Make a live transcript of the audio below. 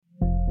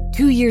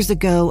2 years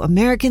ago,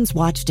 Americans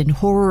watched in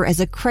horror as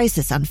a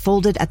crisis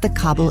unfolded at the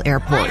Kabul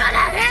airport.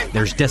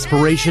 There's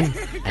desperation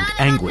and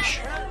anguish.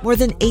 More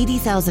than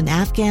 80,000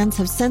 Afghans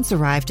have since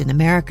arrived in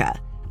America,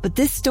 but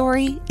this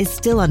story is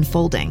still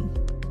unfolding.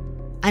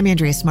 I'm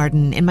Andrea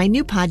Martin. In my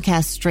new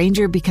podcast,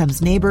 Stranger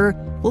Becomes Neighbor,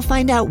 we'll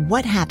find out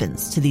what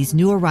happens to these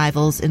new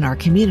arrivals in our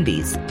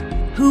communities.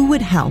 Who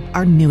would help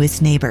our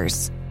newest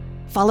neighbors?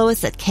 Follow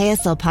us at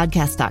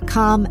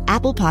kslpodcast.com,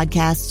 Apple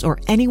Podcasts, or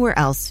anywhere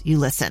else you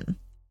listen.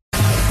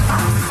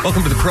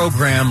 Welcome to the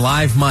program,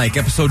 Live Mike,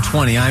 episode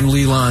 20. I'm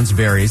Lee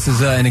Lonsberry. This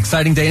is an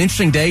exciting day, an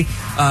interesting day.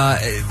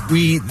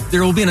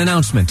 There will be an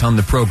announcement on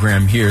the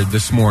program here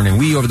this morning.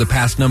 We, over the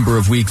past number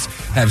of weeks,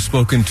 have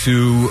spoken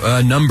to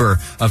a number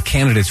of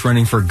candidates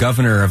running for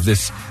governor of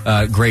this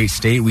great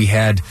state. We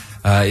had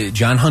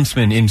John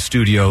Huntsman in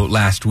studio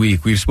last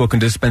week. We've spoken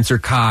to Spencer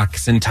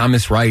Cox and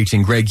Thomas Wright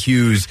and Greg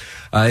Hughes,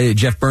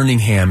 Jeff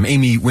Birmingham,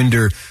 Amy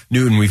Winder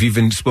Newton. We've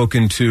even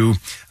spoken to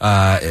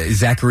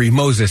Zachary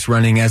Moses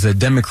running as a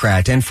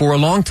Democrat. And for a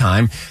long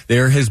time,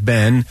 there has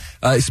been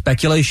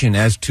speculation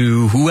as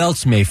to who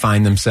else may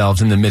find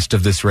themselves in the midst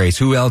of this race,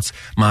 who else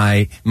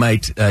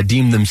might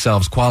deem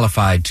themselves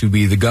qualified to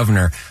be the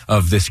governor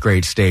of this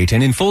great state.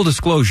 And in full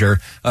disclosure,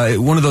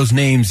 one of those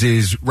names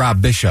is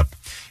Rob Bishop.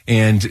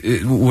 And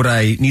what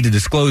I need to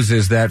disclose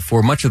is that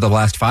for much of the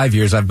last 5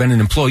 years, I've been an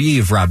employee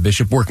of Rob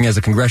Bishop, working as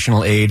a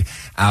congressional aide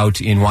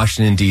out in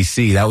Washington,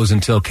 D.C. That was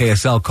until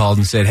KSL called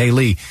and said, "Hey,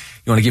 Lee, you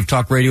want to give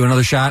talk radio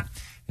another shot?"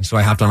 And so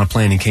I hopped on a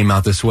plane and came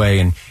out this way,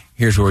 and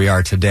here's where we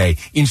are today.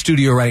 In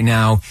studio right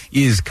now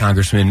is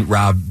Congressman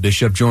Rob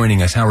Bishop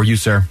joining us. How are you,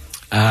 sir?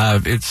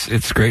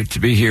 It's great to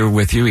be here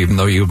with you, even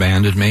though you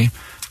abandoned me.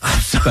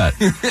 But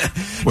did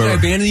I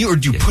abandon you, or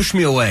did you push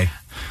me away?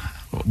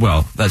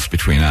 Well, that's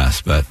between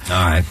us, but all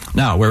right.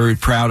 No, we're very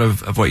proud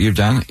of what you've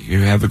done. You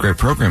have a great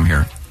program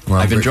here. Well,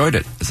 I've enjoyed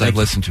it as I've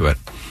listened to it.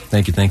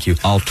 Thank you.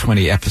 All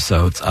 20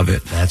 episodes of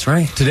it. That's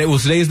right. Today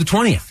is the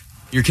 20th.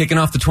 You're kicking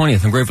off the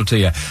 20th. I'm grateful to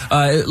you.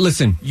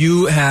 Listen,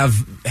 you have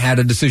had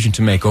a decision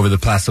to make over the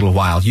past little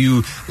while.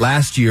 You,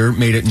 last year,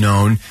 made it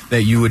known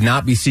that you would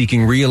not be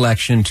seeking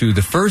re-election to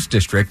the 1st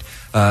District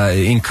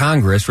in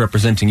Congress,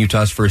 representing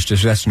Utah's 1st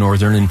District. That's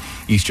northern and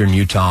eastern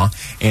Utah.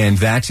 And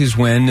that is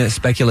when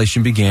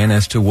speculation began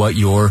as to what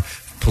your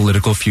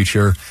political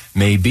future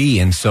may be.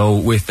 And so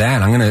with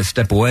that, I'm going to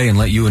step away and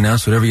let you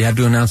announce whatever you have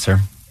to announce,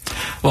 sir.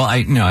 Well,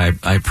 I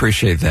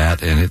appreciate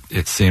that, and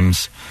it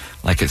seems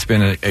like it's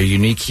been a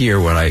unique year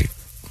when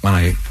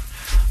I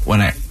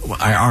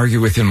argue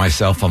within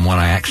myself on what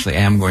I actually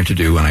am going to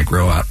do when I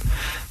grow up.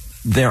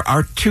 There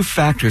are 2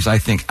 factors I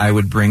think I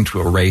would bring to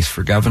a race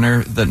for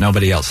governor that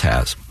nobody else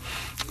has.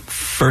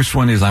 First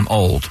one is I'm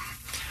old,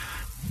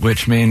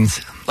 which means,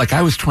 like,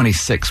 I was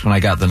 26 when I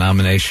got the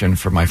nomination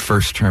for my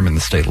first term in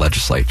the state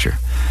legislature.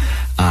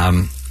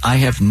 I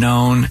have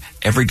known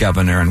every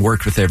governor and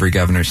worked with every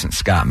governor since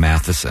Scott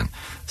Matheson.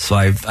 So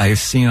I've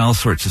seen all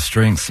sorts of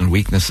strengths and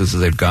weaknesses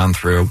as they've gone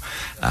through.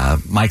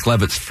 Mike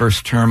Leavitt's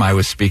first term, I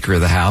was Speaker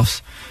of the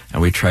House,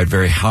 and we tried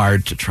very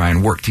hard to try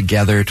and work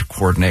together to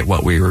coordinate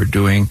what we were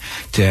doing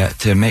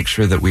to make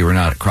sure that we were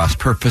not at cross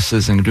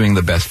purposes and doing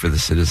the best for the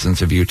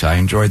citizens of Utah. I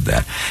enjoyed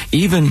that.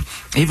 Even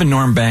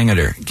Norm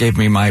Bangerter gave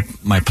me my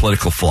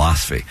political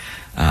philosophy.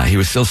 He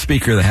was still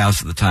Speaker of the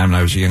House at the time, and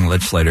I was a young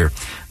legislator.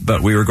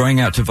 But we were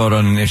going out to vote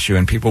on an issue,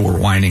 and people were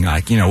whining,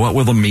 like, what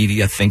will the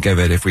media think of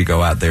it if we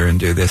go out there and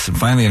do this? And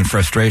finally, in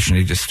frustration,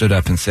 he just stood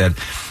up and said,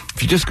 if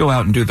you just go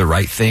out and do the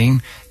right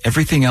thing,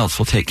 everything else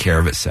will take care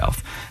of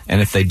itself. And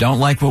if they don't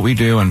like what we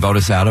do and vote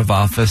us out of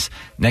office,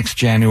 next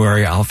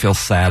January, I'll feel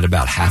sad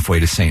about halfway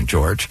to St.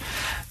 George.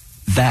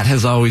 That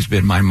has always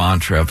been my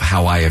mantra of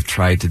how I have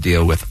tried to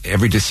deal with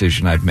every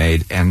decision I've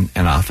made in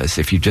office.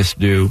 If you just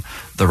do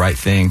the right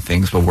thing,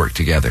 things will work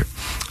together.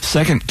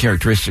 Second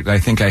characteristic I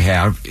think I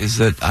have is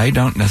that I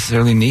don't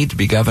necessarily need to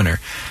be governor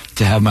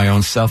to have my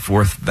own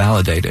self-worth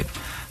validated.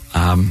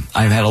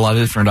 I've had a lot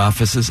of different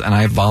offices, and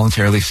I have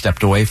voluntarily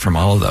stepped away from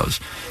all of those.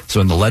 So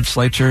in the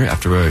legislature,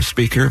 after I was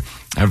Speaker,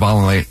 I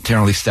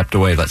voluntarily stepped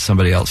away, let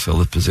somebody else fill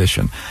the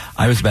position.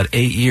 I was about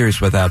 8 years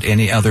without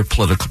any other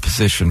political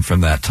position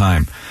from that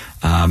time.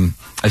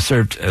 I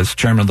served as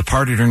chairman of the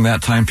party during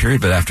that time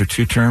period, but after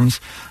 2 terms,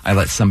 I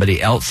let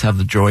somebody else have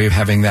the joy of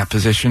having that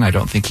position. I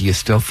don't think he has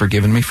still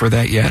forgiven me for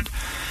that yet.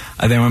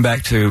 I then went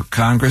back to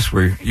Congress,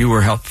 where you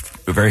were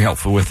very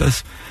helpful with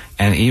us.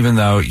 And even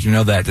though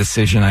that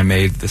decision I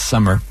made this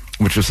summer,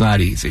 which was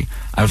not easy,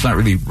 I was not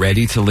really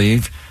ready to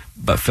leave,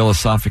 but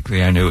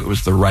philosophically I knew it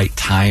was the right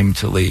time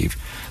to leave,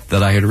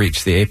 that I had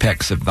reached the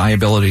apex of my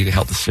ability to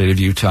help the state of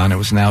Utah, and it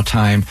was now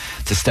time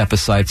to step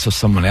aside so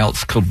someone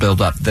else could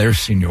build up their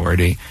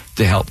seniority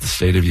to help the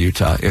state of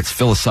Utah. It's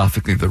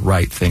philosophically the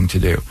right thing to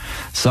do.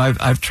 So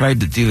I've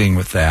tried to dealing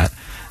with that.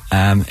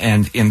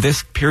 And in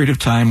this period of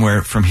time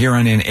where from here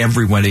on in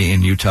everybody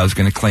in Utah is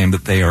going to claim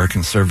that they are a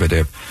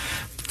conservative,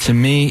 to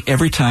me,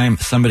 every time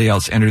somebody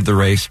else entered the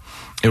race,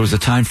 it was a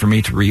time for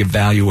me to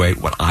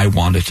reevaluate what I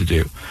wanted to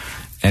do.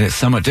 And it's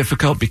somewhat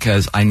difficult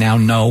because I now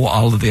know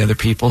all of the other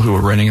people who are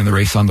running in the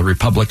race on the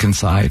Republican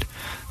side.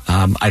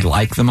 I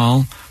like them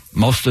all,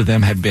 Most of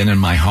them have been in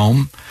my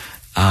home.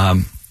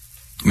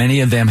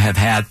 Many of them have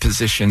had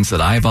positions that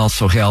I've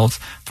also held,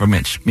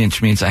 which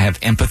means I have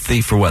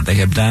empathy for what they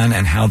have done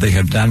and how they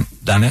have done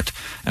it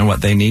and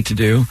what they need to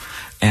do.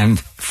 And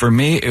for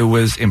me, it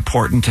was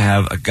important to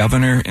have a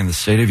governor in the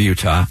state of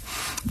Utah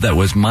that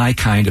was my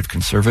kind of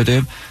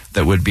conservative,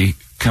 that would be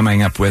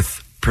coming up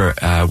with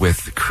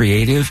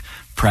creative,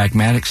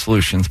 pragmatic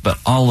solutions, but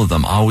all of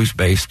them always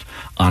based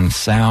on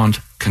sound,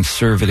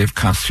 conservative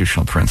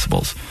constitutional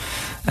principles.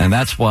 And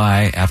that's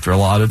why, after a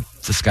lot of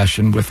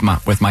discussion with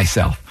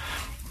myself,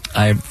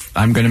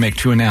 I'm going to make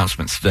two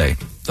announcements today.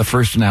 The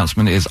first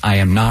announcement is I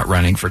am not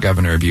running for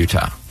governor of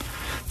Utah.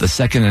 The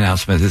second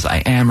announcement is I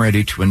am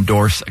ready to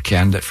endorse a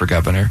candidate for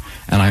governor,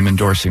 and I'm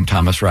endorsing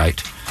Thomas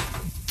Wright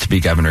to be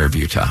governor of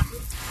Utah.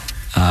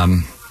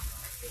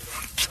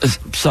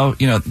 So,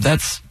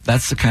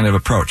 that's the kind of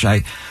approach.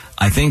 I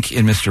think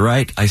in Mr.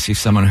 Wright, I see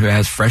someone who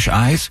has fresh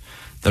eyes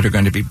that are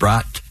going to be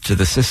brought to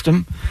the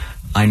system.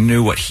 I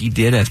knew what he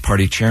did as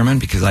party chairman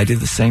because I did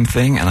the same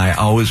thing, and I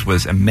always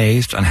was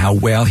amazed on how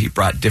well he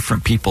brought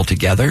different people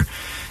together.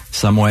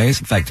 Some ways,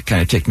 in fact, it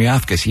kind of ticked me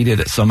off because he did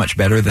it so much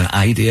better than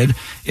I did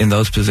in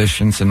those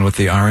positions and with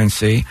the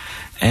RNC.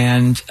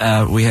 And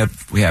we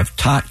have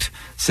talked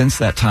since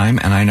that time,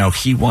 and I know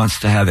he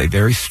wants to have a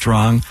very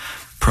strong,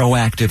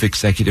 proactive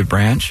executive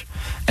branch.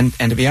 And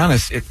to be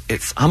honest,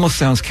 it almost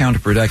sounds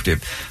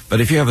counterproductive, but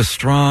if you have a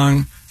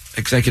strong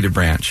executive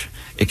branch,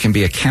 it can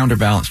be a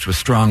counterbalance to a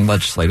strong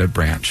legislative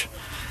branch.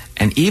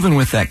 And even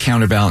with that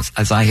counterbalance,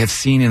 as I have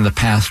seen in the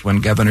past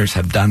when governors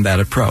have done that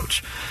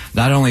approach,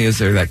 not only is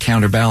there that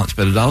counterbalance,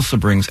 but it also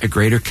brings a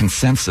greater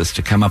consensus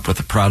to come up with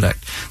a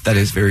product that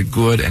is very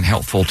good and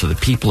helpful to the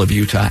people of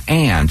Utah.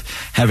 And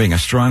having a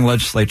strong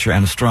legislature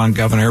and a strong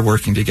governor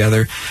working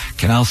together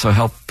can also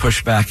help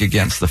push back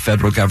against the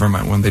federal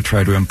government when they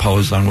try to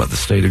impose on what the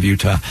state of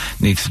Utah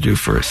needs to do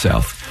for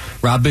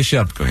itself. Rob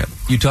Bishop, go ahead.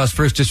 Utah's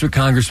 1st District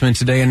Congressman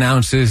today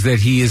announces that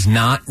he is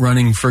not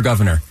running for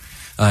governor.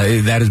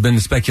 That has been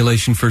the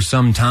speculation for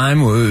some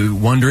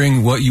time,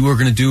 wondering what you were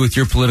going to do with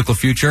your political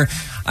future.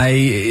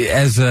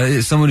 As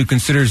someone who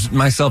considers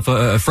myself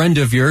a friend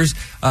of yours,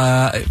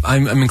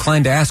 I'm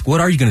inclined to ask, what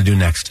are you going to do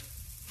next?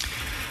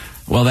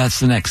 Well, that's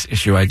the next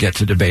issue I get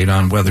to debate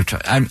on.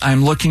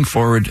 I'm looking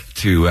forward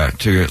to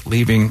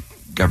leaving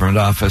government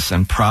office,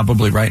 and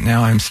probably right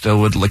now I'm still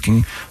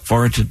looking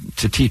forward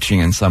to teaching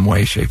in some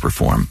way, shape, or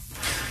form.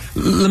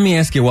 Let me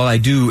ask you, while I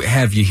do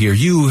have you here,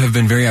 you have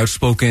been very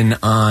outspoken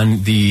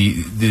on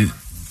the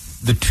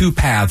two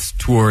paths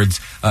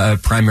towards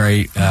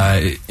primary,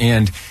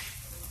 and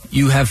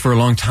you have for a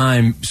long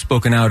time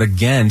spoken out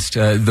against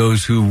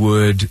those who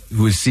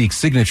would seek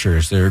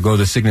signatures or go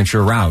the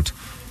signature route.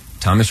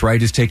 Thomas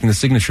Wright is taking the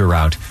signature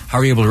route. How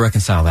are you able to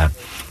reconcile that?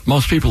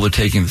 Most people are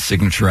taking the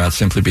signature route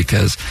simply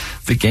because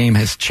the game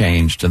has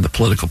changed and the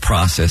political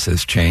process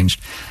has changed,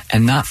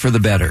 and not for the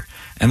better.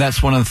 And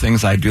that's one of the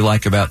things I do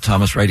like about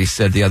Thomas Wright. He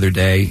said the other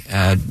day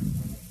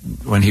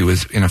when he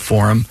was in a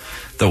forum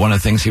that one of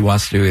the things he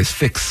wants to do is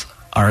fix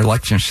our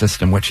election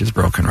system, which is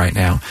broken right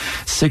now.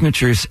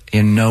 Signatures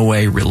in no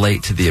way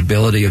relate to the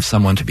ability of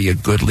someone to be a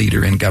good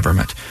leader in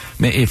government.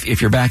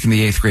 If you're back in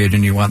the 8th grade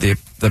and you want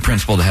the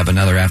principal to have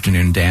another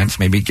afternoon dance,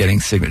 maybe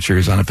getting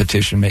signatures on a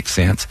petition makes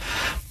sense,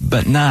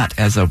 but not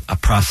as a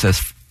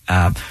process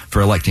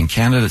for electing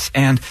candidates.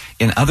 And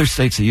in other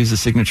states that use the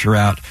signature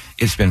route,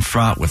 it's been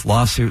fraught with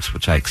lawsuits,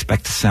 which I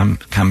expect to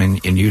come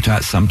in Utah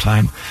at some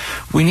time.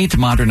 We need to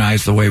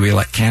modernize the way we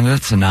elect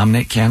candidates and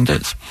nominate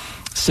candidates.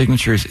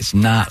 Signatures is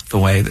not the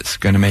way that's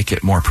going to make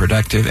it more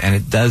productive, and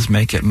it does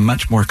make it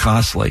much more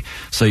costly.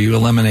 So you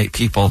eliminate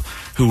people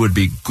who would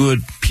be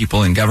good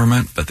people in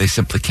government, but they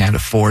simply can't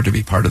afford to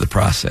be part of the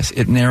process.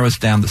 It narrows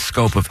down the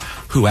scope of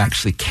who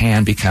actually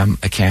can become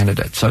a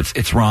candidate. So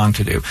it's wrong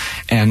to do.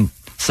 And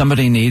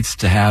somebody needs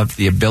to have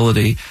the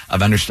ability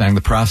of understanding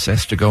the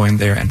process to go in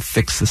there and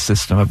fix the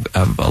system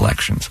of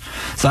elections.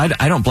 So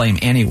I don't blame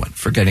anyone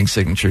for getting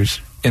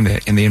signatures in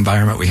the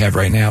environment we have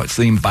right now. It's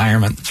the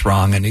environment that's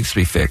wrong and needs to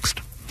be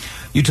fixed.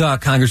 Utah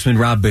Congressman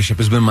Rob Bishop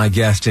has been my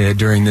guest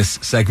during this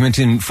segment.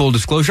 In full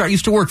disclosure, I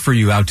used to work for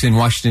you out in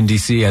Washington,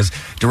 D.C. as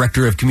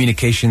Director of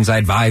Communications. I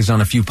advised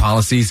on a few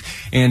policies,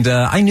 and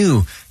I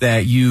knew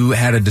that you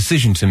had a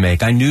decision to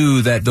make. I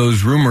knew that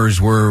those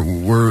rumors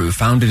were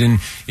founded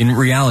in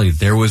reality.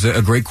 There was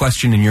a great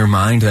question in your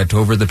mind that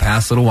over the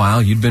past little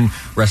while you'd been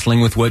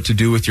wrestling with what to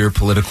do with your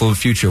political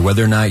future,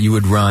 whether or not you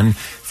would run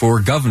for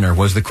governor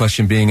was the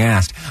question being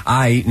asked.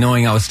 I,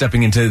 knowing I was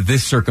stepping into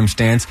this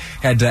circumstance,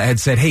 had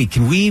said, hey,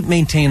 can we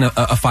maintain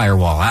a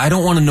firewall? I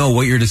don't want to know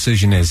what your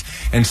decision is.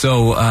 And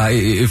so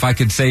if I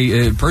could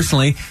say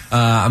personally,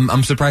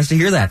 I'm surprised to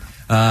hear that.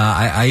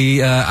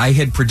 I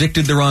had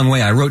predicted the wrong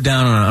way. I wrote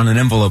down on an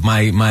envelope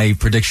my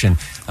prediction,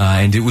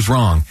 and it was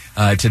wrong.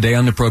 Today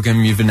on the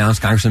program, you've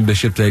announced, Congressman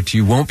Bishop, that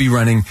you won't be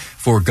running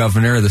for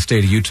governor of the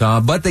state of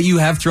Utah, but that you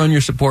have thrown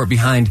your support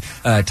behind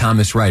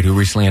Thomas Wright, who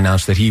recently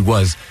announced that he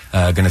was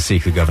going to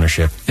seek the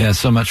governorship. Yeah,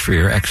 so much for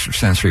your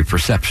extrasensory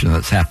perception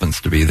that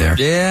happens to be there.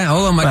 Yeah,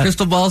 hold on, my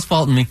crystal ball's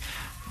faulting me.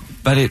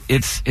 But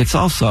it's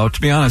also,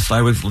 to be honest,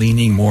 I was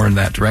leaning more in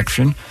that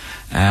direction.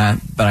 But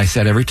I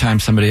said every time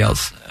somebody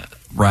else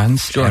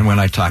runs, sure. And when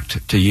I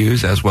talked to you,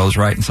 as well as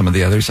Wright and some of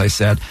the others, I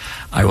said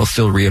I will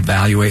still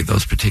reevaluate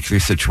those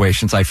particular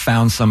situations. I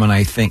found someone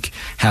I think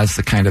has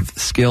the kind of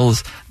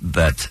skills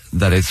that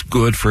is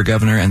good for a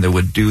governor and that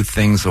would do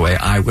things the way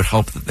I would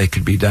hope that they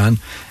could be done,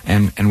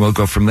 and we'll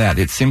go from that.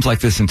 It seems like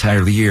this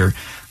entire year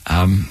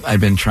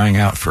I've been trying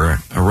out for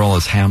a role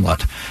as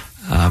Hamlet.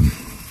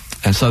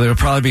 And so there'll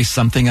probably be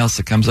something else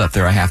that comes up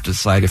there. I have to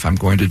decide if I'm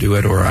going to do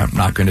it or I'm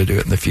not going to do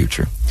it in the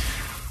future.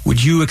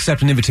 Would you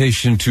accept an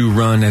invitation to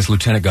run as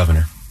lieutenant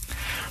governor?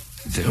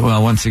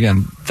 Well, once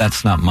again,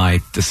 that's not my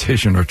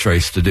decision or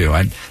choice to do.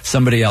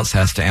 Somebody else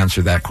has to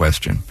answer that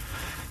question.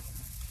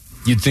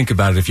 You'd think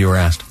about it if you were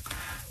asked?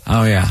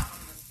 Oh, yeah.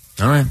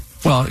 All right.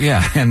 Well,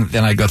 yeah, and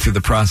then I go through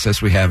the process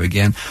we have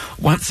again.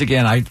 Once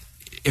again,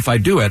 if I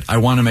do it, I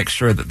want to make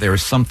sure that there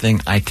is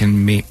something I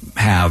can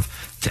have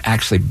to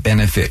actually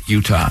benefit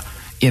Utah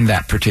in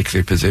that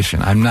particular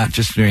position. I'm not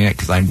just doing it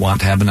because I want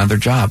to have another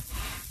job.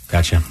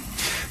 Gotcha.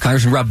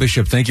 Congressman Rob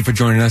Bishop, thank you for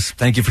joining us.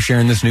 Thank you for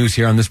sharing this news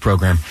here on this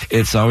program.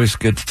 It's always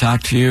good to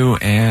talk to you,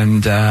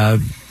 and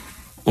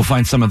we'll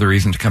find some other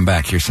reason to come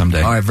back here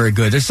someday. All right, very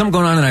good. There's something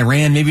going on in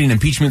Iran, maybe an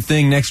impeachment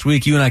thing next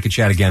week. You and I could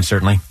chat again,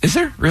 certainly. Is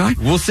there? Really?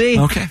 We'll see.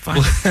 Okay,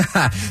 fine.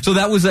 So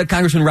that was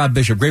Congressman Rob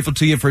Bishop. Grateful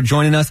to you for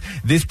joining us.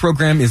 This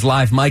program is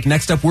Live Mike.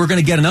 Next up, we're going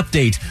to get an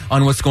update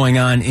on what's going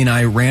on in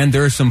Iran.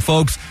 There are some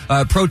folks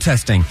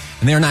protesting,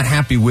 and they are not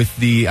happy with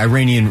the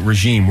Iranian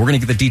regime. We're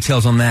going to get the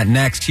details on that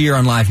next here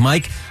on Live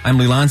Mike. I'm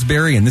Lee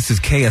Lonsberry, and this is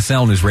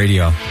KSL News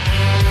Radio.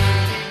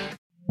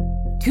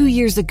 2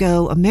 years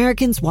ago,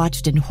 Americans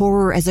watched in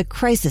horror as a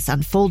crisis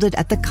unfolded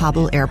at the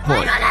Kabul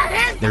airport.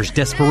 There's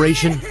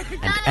desperation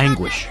and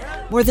anguish.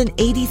 More than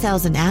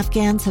 80,000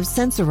 Afghans have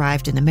since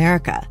arrived in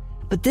America,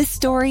 but this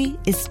story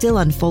is still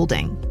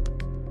unfolding.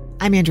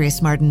 I'm Andrea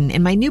Smartin.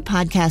 In my new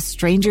podcast,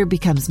 Stranger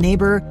Becomes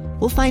Neighbor,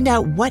 we'll find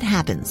out what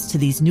happens to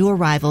these new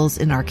arrivals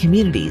in our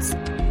communities.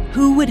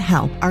 Who would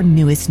help our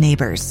newest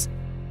neighbors?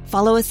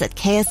 Follow us at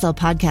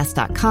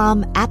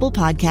kslpodcast.com, Apple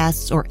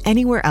Podcasts, or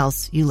anywhere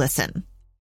else you listen.